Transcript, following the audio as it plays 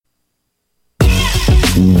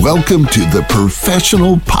Welcome to the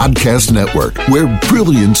Professional Podcast Network, where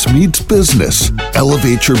brilliance meets business.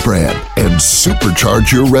 Elevate your brand and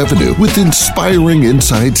supercharge your revenue with inspiring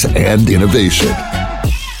insights and innovation.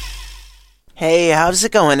 Hey, how's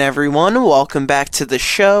it going, everyone? Welcome back to the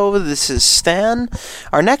show. This is Stan.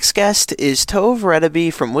 Our next guest is Tove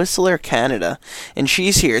Redeby from Whistler, Canada, and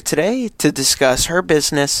she's here today to discuss her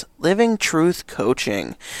business, Living Truth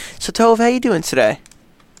Coaching. So, Tove, how you doing today?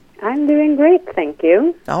 I'm doing great, thank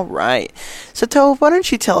you. All right. So, Tove, why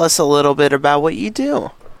don't you tell us a little bit about what you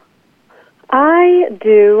do? I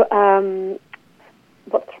do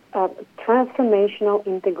transformational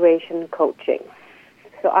integration coaching.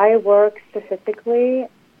 So I work specifically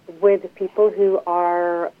with people who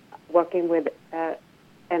are working with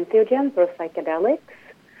entheogens or psychedelics,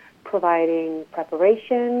 providing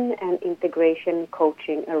preparation and integration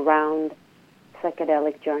coaching around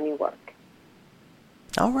psychedelic journey work.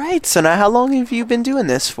 All right. So now how long have you been doing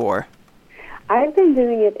this for? I've been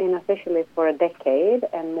doing it unofficially for a decade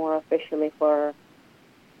and more officially for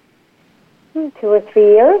 2 or 3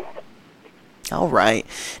 years. All right.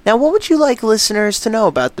 Now, what would you like listeners to know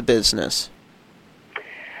about the business?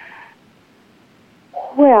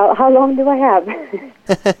 Well, how long do I have?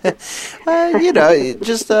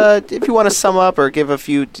 Just if you want to sum up or give a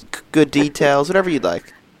few good details, whatever you'd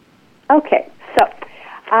like. Okay. So,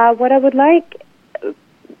 what I would like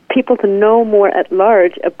people to know more at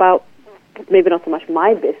large about, maybe not so much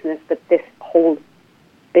my business, but this whole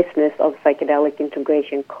business of psychedelic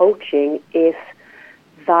integration coaching is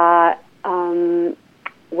that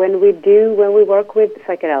when we work with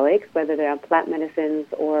psychedelics, whether they are plant medicines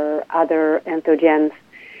or other entheogens,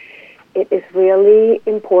 it is really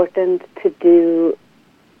important to do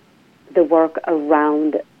the work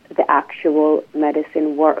around the actual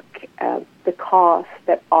medicine work, because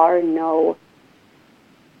there are no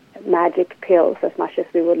magic pills. As much as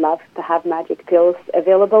we would love to have magic pills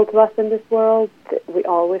available to us in this world, we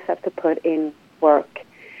always have to put in work.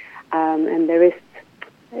 And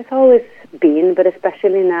it's always been, but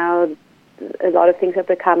especially now, a lot of things are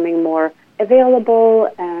becoming more available,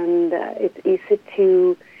 and it's easy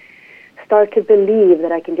to start to believe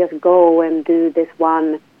that I can just go and do this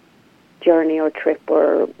one journey or trip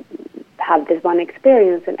or have this one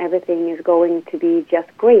experience and everything is going to be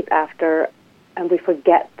just great after, and we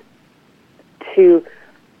forget to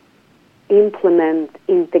implement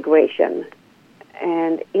integration.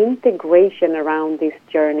 And integration around these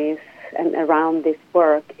journeys and around this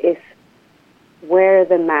work is where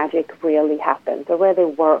the magic really happens, or where the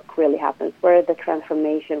work really happens, where the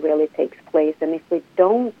transformation really takes place. And if we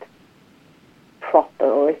don't proper,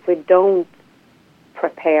 or if we don't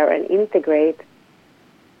prepare and integrate,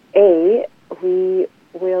 A, we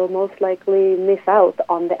will most likely miss out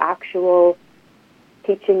on the actual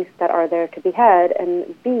teachings that are there to be had,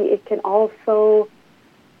 and B, it can also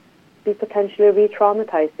be potentially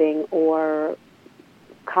re-traumatizing or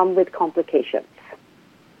come with complications.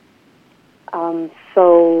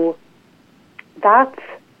 So that's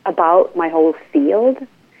about my whole field.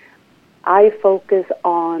 I focus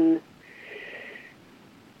on,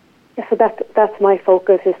 so that's my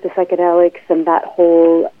focus, is the psychedelics and that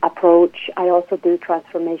whole approach. I also do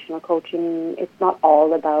transformational coaching. It's not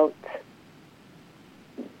all about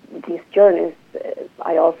these journeys.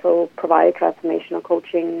 I also provide transformational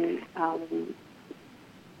coaching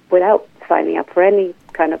without signing up for any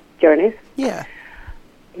kind of journeys. Yeah.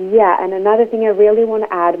 Yeah, and another thing I really want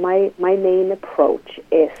to add, my main approach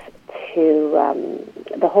is to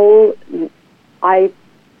the whole, I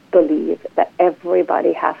believe that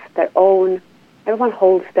everybody has everyone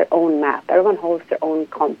holds their own map, everyone holds their own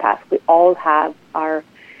compass. We all have our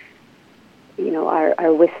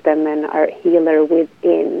wisdom and our healer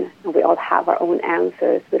within, and we all have our own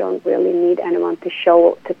answers. We don't really need anyone to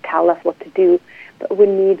tell us what to do, but we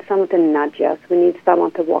need someone to nudge us. We need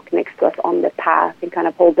someone to walk next to us on the path and kind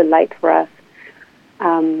of hold the light for us.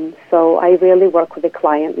 So I really work with a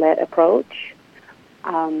client-led approach.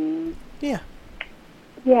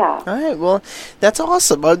 Yeah. All right. Well, that's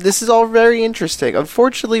awesome. This is all very interesting.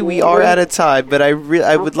 Unfortunately, we are out of time, but I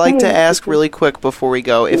would like to ask really quick before we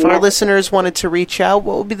go. If our listeners wanted to reach out,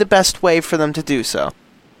 what would be the best way for them to do so?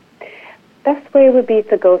 Best way would be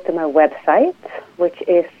to go to my website, which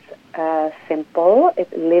is simple.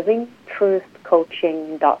 It's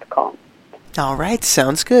livingtruthcoaching.com. All right.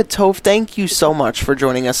 Sounds good. Tove, thank you so much for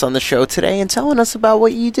joining us on the show today and telling us about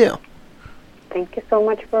what you do. Thank you so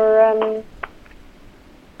much for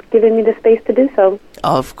giving me the space to do so.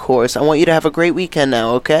 Of course. I want you to have a great weekend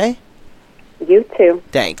now, okay? You too.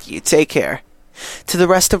 Thank you. Take care. To the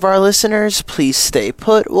rest of our listeners, please stay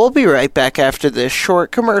put. We'll be right back after this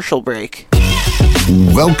short commercial break.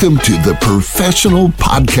 Welcome to the Professional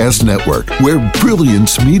Podcast Network, where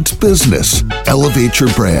brilliance meets business. Elevate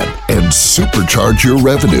your brand and supercharge your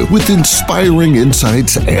revenue with inspiring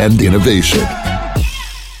insights and innovation.